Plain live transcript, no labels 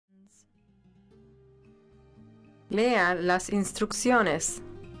Lea las instrucciones.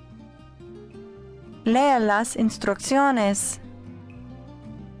 Lea las instrucciones.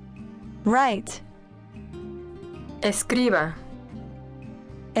 Write. Escriba.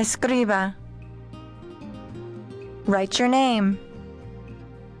 Escriba. Write your name.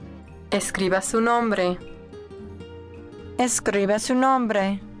 Escriba su nombre. Escriba su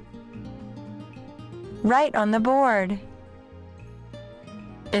nombre. Write on the board.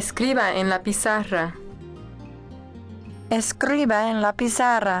 Escriba en la pizarra. Escriba en la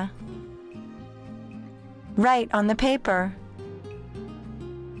pizarra. Write on the paper.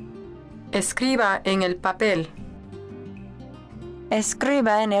 Escriba en el papel.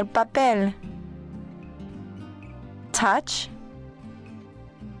 Escriba en el papel. Touch.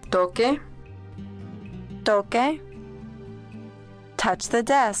 Toque. Toque. Touch the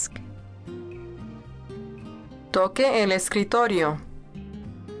desk. Toque el escritorio.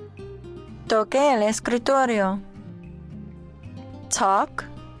 Toque el escritorio. Talk.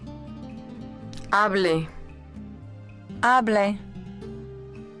 Hable. Hable.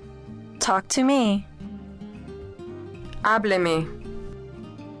 Talk to me. Hábleme.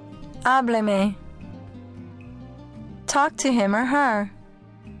 Hábleme. Talk to him or her.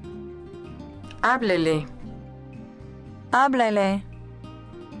 Háblele. Háblele.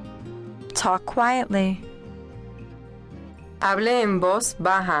 Talk quietly. Hable en voz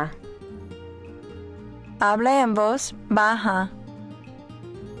baja. Hable en voz baja.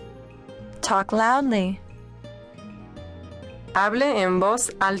 Talk loudly. Hable en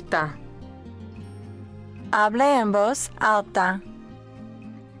voz alta. Hable en voz alta.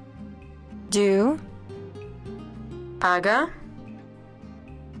 Do. Haga.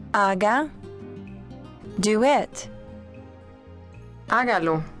 Haga. Do it.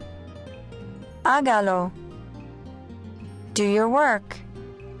 Hágalo. Hágalo. Do your work.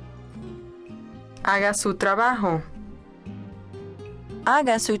 Haga su trabajo.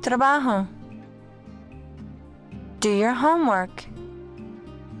 Haga su trabajo. Do your homework.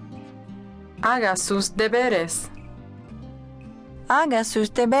 Haga sus deberes. Haga sus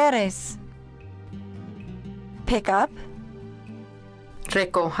deberes. Pick up.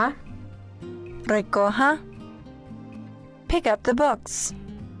 Recoja. Recoja. Pick up the books.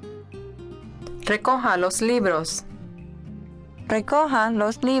 Recoja los libros. Recoja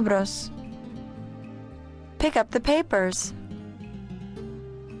los libros. Pick up the papers.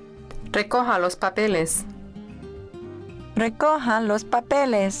 Recoja los papeles. Recoja los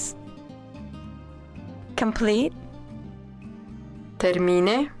papeles. Complete.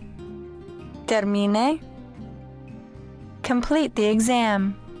 Termine. Termine. Complete the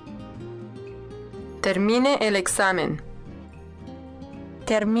exam. Termine el examen.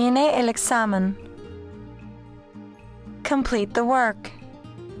 Termine el examen. Complete the work.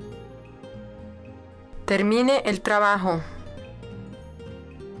 Termine el trabajo.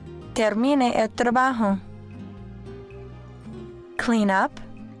 Termine el trabajo. Clean up.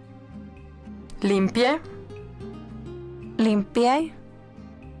 Limpie. Limpie.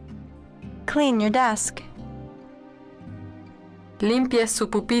 Clean your desk. Limpie su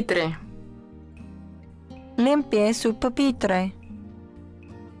pupitre. Limpie su pupitre.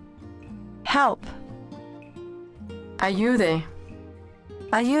 Help. Ayude.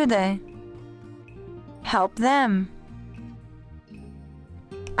 Ayude. Help them.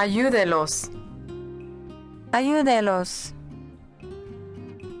 Ayúdelos. Ayúdelos.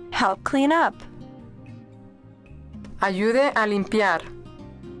 Help clean up. Ayude a limpiar.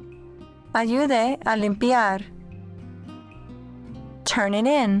 Ayude a limpiar. Turn it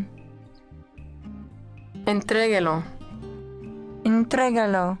in. Entréguelo.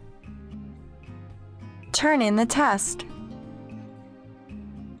 Entrégalo. Turn in the test.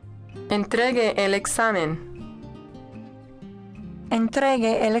 Entregue el examen.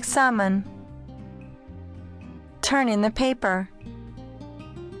 Entregue el examen. Turn in the paper.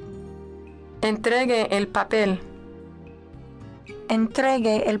 Entregue el papel.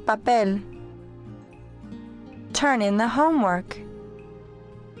 Entregue el papel. Turn in the homework.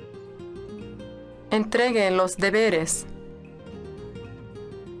 Entregue los deberes.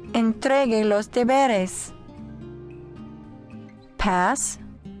 Entregue los deberes. Pass.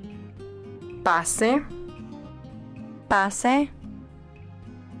 Pase. Pase.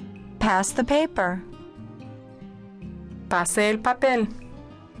 Pass the paper. Pase el papel.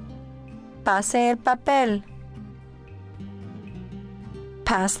 Pase el papel.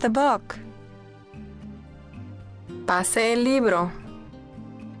 Pass the book. Pase el libro.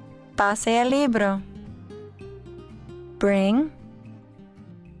 Pase el libro. Bring.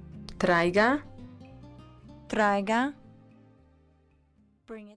 Traiga. Traiga. Bring it.